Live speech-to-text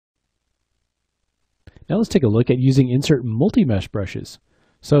Now let's take a look at using insert multi-mesh brushes.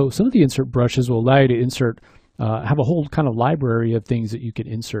 So some of the insert brushes will allow you to insert, have a whole kind of library of things that you can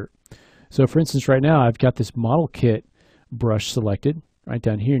insert. So for instance, right now I've got this model kit brush selected right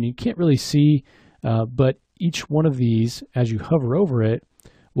down here, and you can't really see, but each one of these, as you hover over it,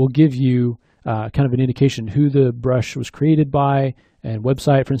 will give you kind of an indication who the brush was created by and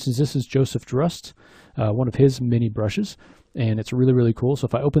website. For instance, this is Joseph Drust, one of his mini brushes, and it's really, really cool. So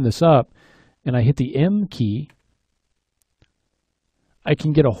if I open this up and I hit the M key, I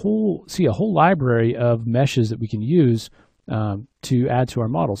can get see a whole library of meshes that we can use to add to our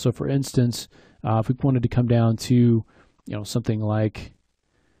model. So for instance, if we wanted to come down to, something like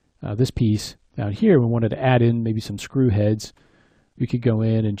this piece down here, we wanted to add in maybe some screw heads, we could go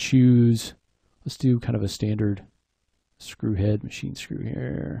in and choose, let's do kind of a standard screw head, machine screw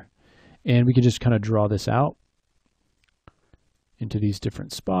here. And we can just kind of draw this out into these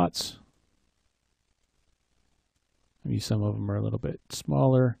different spots. Maybe some of them are a little bit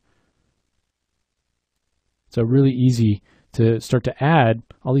smaller. So really easy to start to add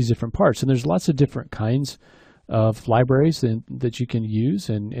all these different parts. And there's lots of different kinds of libraries that you can use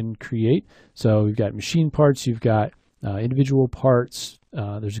and create. So we've got machine parts, you've got individual parts,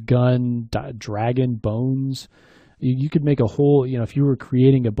 there's gun, dragon, bones. You could make a whole, if you were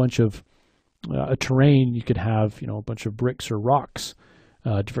creating a bunch of a terrain, you could have, a bunch of bricks or rocks,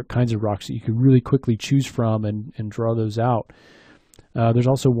 different kinds of rocks that you could really quickly choose from and draw those out. There's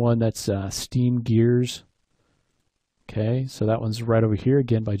also one that's steam gears. Okay, so that one's right over here,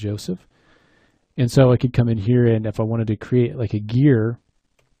 again by Joseph. And so I could come in here, and if I wanted to create like a gear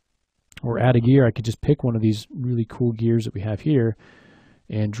or add a gear, I could just pick one of these really cool gears that we have here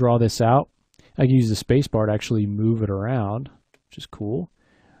and draw this out. I can use the space bar to actually move it around, which is cool.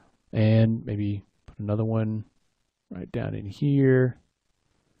 And maybe put another one right down in here.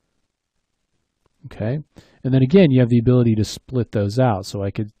 Okay, and then again, you have the ability to split those out. So I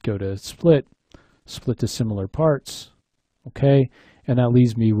could go to split to similar parts. Okay, and that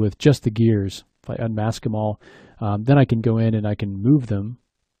leaves me with just the gears. If I unmask them all, then I can go in and I can move them.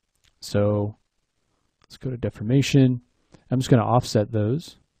 So let's go to deformation. I'm just going to offset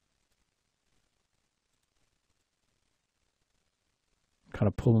those. Kind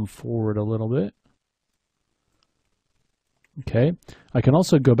of pull them forward a little bit. Okay, I can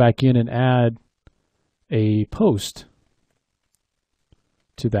also go back in and add a post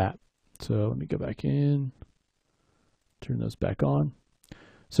to that. So let me go back in, turn those back on.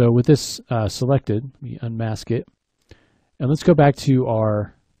 So with this selected, let me unmask it. And let's go back to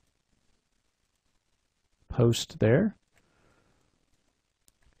our post there.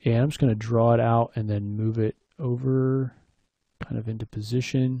 And I'm just going to draw it out and then move it over kind of into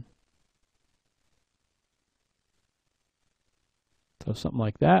position. So something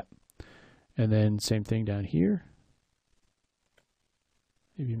like that. And then same thing down here.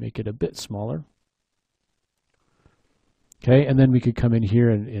 Maybe make it a bit smaller. Okay, and then we could come in here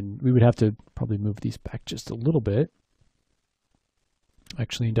and we would have to probably move these back just a little bit.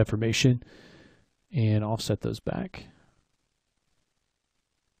 Actually in deformation, and offset those back.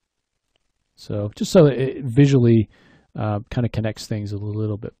 So just so it visually kind of connects things a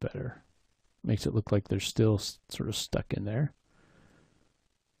little bit better. Makes it look like they're still sort of stuck in there.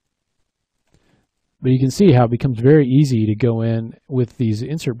 But you can see how it becomes very easy to go in with these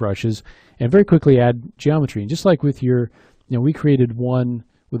insert brushes and very quickly add geometry. And just like with your, we created one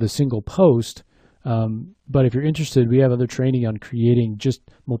with a single post, but if you're interested, we have other training on creating just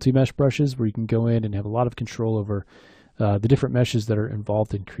multi-mesh brushes where you can go in and have a lot of control over the different meshes that are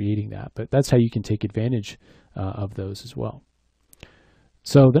involved in creating that. But that's how you can take advantage of those as well.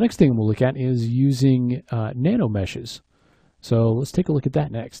 So the next thing we'll look at is using nano meshes. So let's take a look at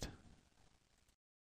that next.